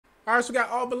Alright, so we got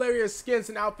all Valeria's skins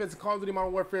and outfits in Call of Duty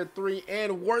Modern Warfare 3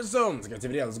 and Warzone. Let's get to the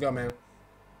video. Let's go, man.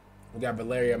 We got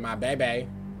Valeria, my baby.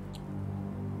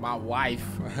 My wife.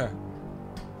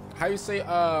 How you say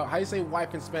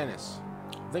wife in Spanish?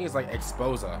 I think it's like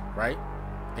esposa, right?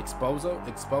 Exposa.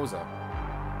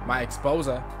 My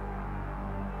esposa.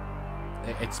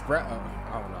 I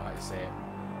don't know how you say it.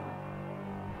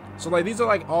 So like these are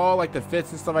like all like the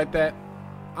fits and stuff like that.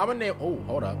 I'm gonna name. Oh,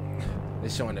 hold up. They're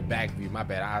showing the back view. My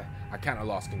bad. I kind of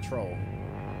lost control.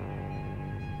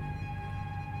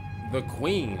 The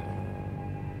Queen.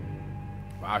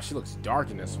 Wow, she looks dark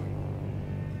in this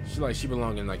one. She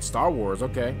belongs in like Star Wars.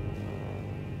 Okay.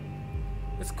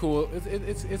 It's cool.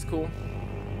 It's cool.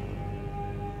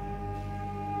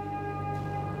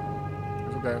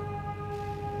 It's okay.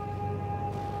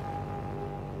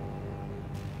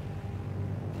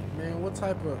 Man, what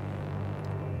type of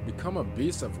become a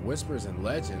beast of whispers and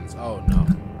legends? Oh no.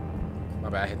 My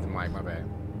bad, I hit the mic, my bad.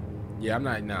 Yeah, I'm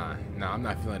not I'm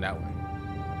not feeling that one.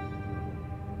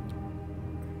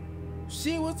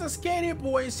 She was a skater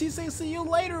boy. She say see you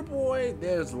later, boy.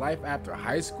 There's life after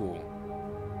high school.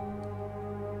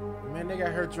 Man, they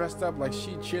got her dressed up like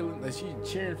she chilling, like she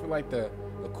cheering for like the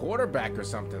quarterback or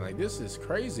something. Like this is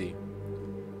crazy.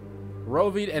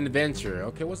 Rovid Adventure.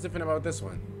 Okay, what's different about this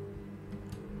one?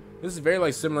 This is very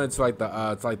like similar to like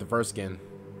the first skin.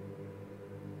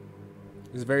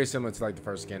 It's very similar to like the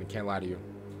first skin. Can't lie to you,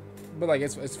 but like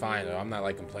it's fine though. I'm not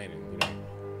like complaining, you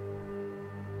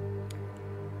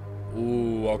know.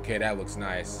 Ooh, okay, that looks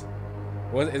nice.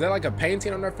 Is that like a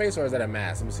painting on her face or is that a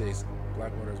mask? Let me see.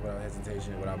 Black orders without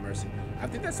hesitation, without mercy. I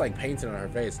think that's like painted on her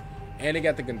face. And they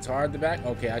got the guitar at the back.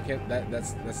 Okay, I can't.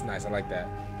 That's nice. I like that.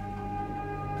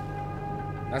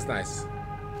 That's nice.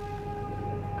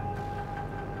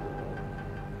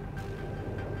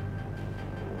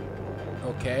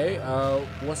 Okay,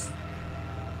 what's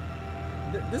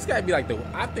this gotta be like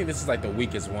I think this is like the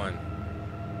weakest one.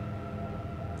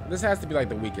 This has to be like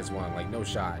the weakest one, like no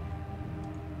shot.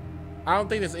 I don't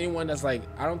think there's anyone that's like,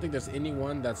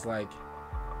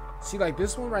 see like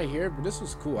this one right here, but this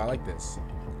was cool. I like this.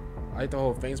 I like the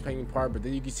whole face painting part, but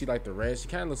then you can see like the red. She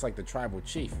kind of looks like the tribal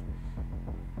chief.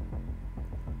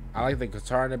 I like the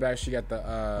guitar in the back. She got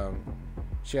the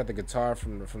guitar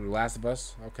from The Last of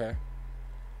Us. Okay.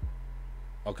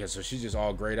 Okay, so she's just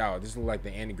all grayed out. This looks like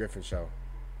the Andy Griffin show.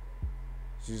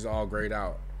 She's all grayed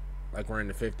out, like we're in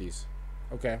the 50s.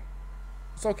 Okay,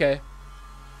 it's okay.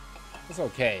 It's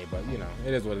okay, but you know,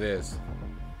 it is what it is.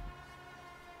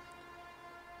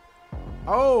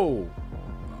 Oh,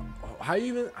 how you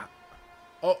even?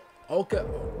 Oh, okay.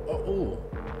 Oh,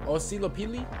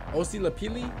 Osilapili.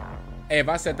 Hey, if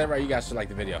I said that right, you guys should like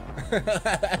the video.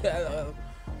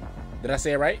 Did I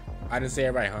say it right? I didn't say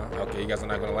it right, huh? Okay, you guys are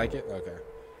not gonna like it? Okay.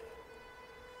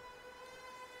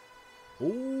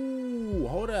 Ooh,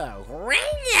 hold up.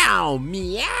 Meow,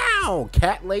 meow.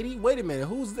 Cat lady? Wait a minute,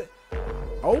 who's that?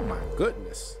 Oh my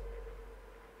goodness.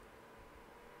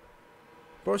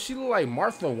 Bro, she look like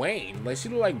Martha Wayne. Like, she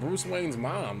look like Bruce Wayne's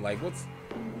mom. Like, what's...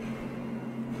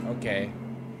 Okay.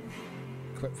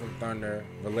 Clip from Thunder.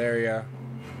 Valeria.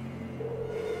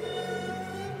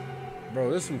 Bro,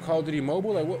 this is some Call of Duty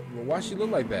Mobile? Like, what? Why she look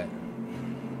like that?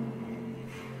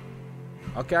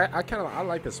 Okay, I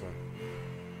like this one.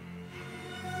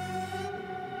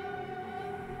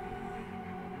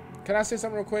 Can I say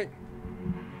something real quick?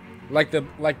 Like the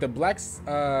blacks,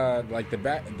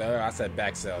 I said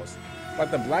back cells. Like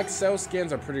the black cell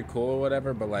skins are pretty cool or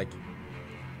whatever, but like,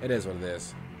 it is what it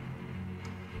is.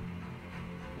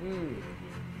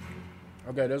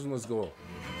 Okay, this one looks cool.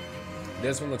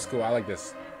 This one looks cool. I like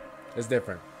this. It's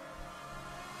different.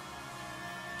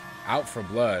 Out for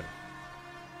Blood.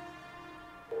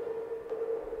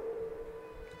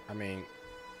 I mean,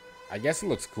 I guess it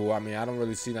looks cool. I mean, I don't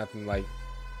really see nothing like...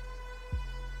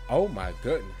 Oh my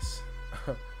goodness.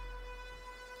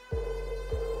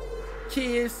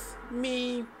 Kiss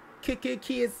me.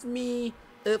 Kiss me.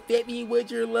 Affect me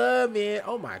with your loving.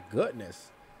 Oh my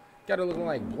goodness. Got her looking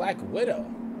like Black Widow.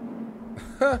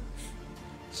 Shout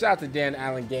out to Dan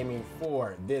Allen Gaming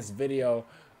for this video.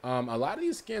 A lot of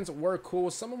these skins were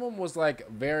cool. Some of them was like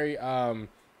very I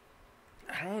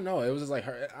don't know, it was just like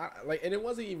her, and it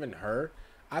wasn't even her.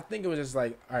 I think it was just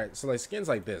like, all right, so like skins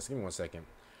like this, give me 1 second.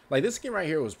 Like this skin right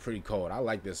here was pretty cold. I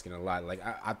like this skin a lot. Like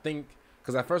I think,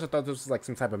 because at first I thought this was like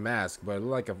some type of mask, but it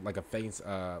looked like a face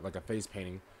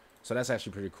painting. So that's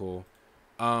actually pretty cool.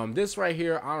 This right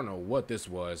here, I don't know what this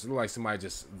was. It looked like somebody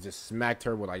just smacked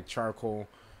her with like charcoal.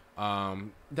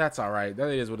 That's all right. That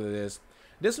is what it is.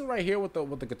 This one right here with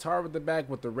the guitar with the back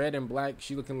with the red and black,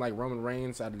 she looking like Roman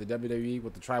Reigns out of the WWE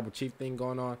with the tribal chief thing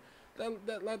going on.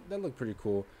 that looked pretty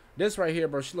cool. This right here,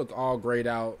 bro, she looked all grayed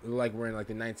out, like we're in like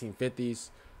the 1950s.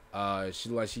 She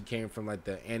looked like she came from like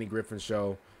the Annie Griffin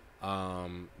show.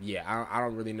 Yeah, I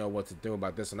don't really know what to do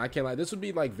about this, and I can't like this would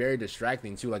be like very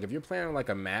distracting too. Like if you're playing on like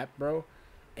a map, bro,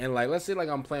 and like let's say like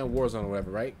I'm playing Warzone or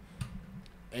whatever, right?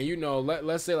 And you know,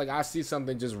 let's say like I see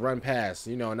something just run past,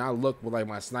 you know, and I look with like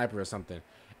my sniper or something,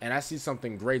 and I see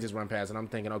something great just run past, and I'm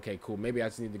thinking, okay, cool, maybe I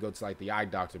just need to go to like the eye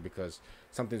doctor because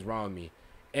something's wrong with me.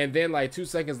 And then like 2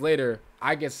 seconds later,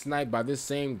 I get sniped by this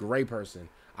same gray person.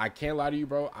 I can't lie to you,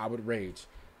 bro. I would rage.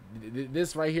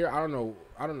 This right here, I don't know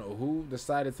who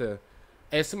decided to.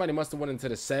 And somebody must have went into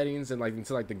the settings and like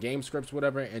into like the game scripts,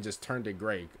 whatever, and just turned it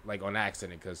gray like on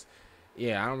accident. Cause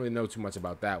yeah, I don't really know too much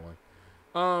about that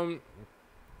one.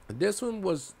 This one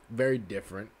was very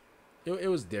different. It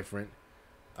was different.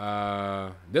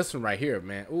 This one right here,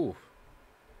 man. Ooh.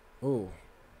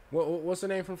 What's the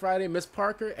name from Friday? Miss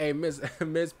Parker? Hey, Miss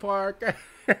Miss Parker.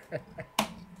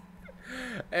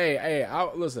 Hey,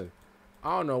 listen.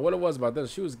 I don't know what it was about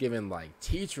this. She was giving like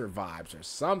teacher vibes or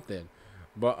something.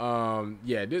 But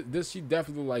yeah, this she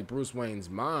definitely like Bruce Wayne's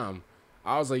mom.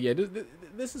 I was like, yeah,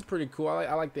 this is pretty cool.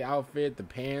 I like the outfit, the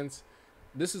pants.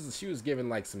 She was giving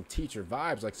like some teacher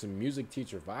vibes, like some music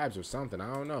teacher vibes or something.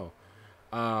 I don't know.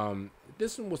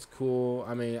 This one was cool.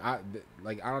 I mean, I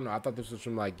don't know. I thought this was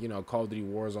from like, you know, Call of Duty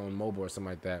Warzone mobile or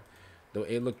something like that. Though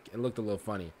it looked a little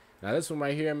funny. Now this one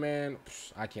right here, man,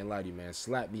 I can't lie to you, man.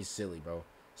 Slap me silly, bro.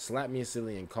 Slap me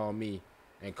silly and call me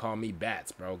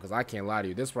Bats, bro. Cause I can't lie to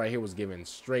you. This right here was giving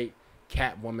straight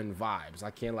Catwoman vibes.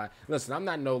 I can't lie. Listen, I'm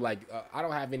not no like I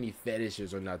don't have any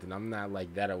fetishes or nothing. I'm not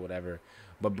like that or whatever.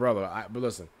 But brother, but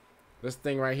listen, this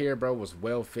thing right here, bro, was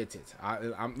well fitted.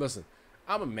 Listen,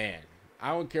 I'm a man. I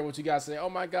don't care what you guys say. Oh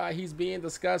my God, he's being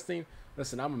disgusting.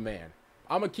 Listen, I'm a man.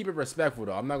 I'm gonna keep it respectful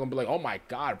though. I'm not gonna be like, oh my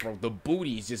God, bro, the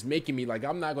booty's just making me like.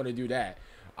 I'm not gonna do that.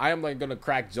 I am like gonna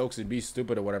crack jokes and be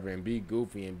stupid or whatever and be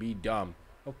goofy and be dumb.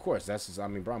 Of course, that's just. I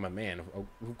mean, bro, I'm a man.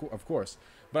 Of course,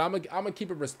 but I'm gonna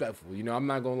keep it respectful. You know, I'm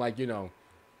not gonna like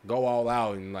go all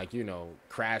out and like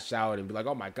crash out and be like,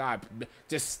 oh my God,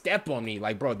 just step on me,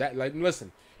 like bro. That like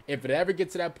listen, if it ever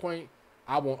gets to that point,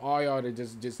 I want all y'all to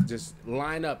just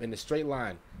line up in a straight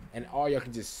line, and all y'all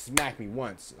can just smack me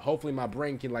once. Hopefully my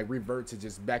brain can like revert to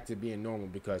just back to being normal,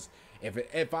 because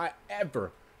if I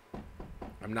ever,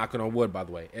 I'm knocking on wood by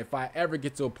the way, if I ever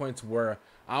get to a point to where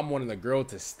I'm wanting the girl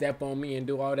to step on me and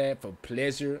do all that for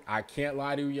pleasure, I can't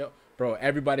lie to you, bro.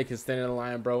 Everybody can stand in the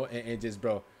line, bro, and just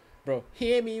bro,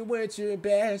 hit me with your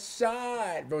best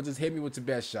shot, bro. Just hit me with your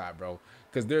best shot, bro.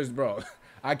 Cause bro,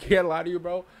 I can't lie to you,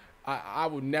 bro. I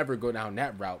would never go down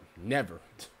that route. Never.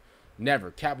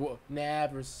 Cap will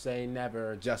never say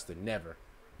never. Justin, never.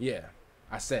 Yeah,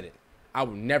 I said it. I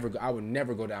would never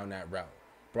go down that route,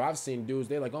 bro. I've seen dudes.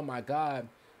 They're like, oh my God,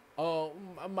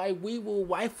 my wee woo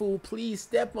waifu, please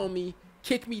step on me,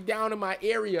 kick me down in my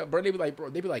area, bro. They be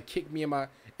like, kick me in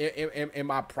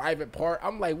my private part.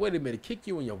 I'm like, wait a minute, kick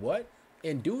you in your what?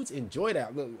 And dudes enjoy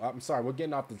that. Look, I'm sorry, we're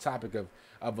getting off the topic of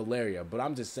Valeria, but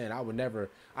I'm just saying, I would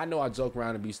never. I know I joke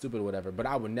around and be stupid or whatever, but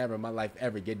I would never in my life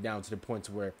ever get down to the point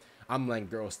to where I'm letting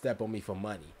girls step on me for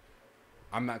money.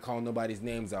 I'm not calling nobody's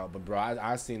names out, but bro,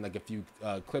 I seen like a few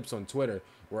clips on Twitter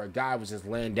where a guy was just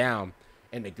laying down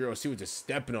and the girl, she was just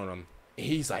stepping on him. And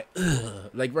he's like,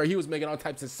 ugh. Like, bro, he was making all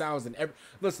types of sounds and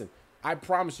listen, I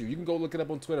promise you can go look it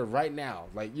up on Twitter right now.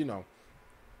 Like,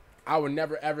 I would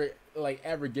never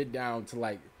ever get down to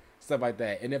like stuff like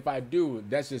that. And if I do,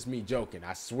 that's just me joking.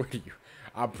 I swear to you.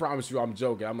 I promise you I'm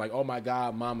joking. I'm like, oh my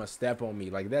God, mama, step on me.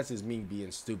 Like, that's just me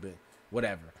being stupid.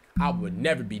 Whatever. I would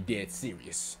never be dead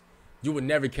serious. You would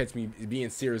never catch me being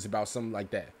serious about something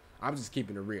like that. I'm just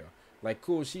keeping it real. Like,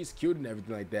 cool, she's cute and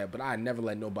everything like that, but I never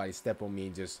let nobody step on me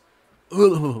and just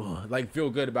like feel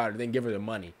good about it, then give her the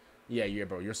money. Yeah,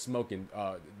 bro, you're smoking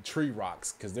tree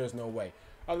rocks, because there's no way.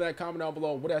 Other than that, comment down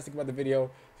below what do you guys think about the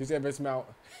video. If you say a smile.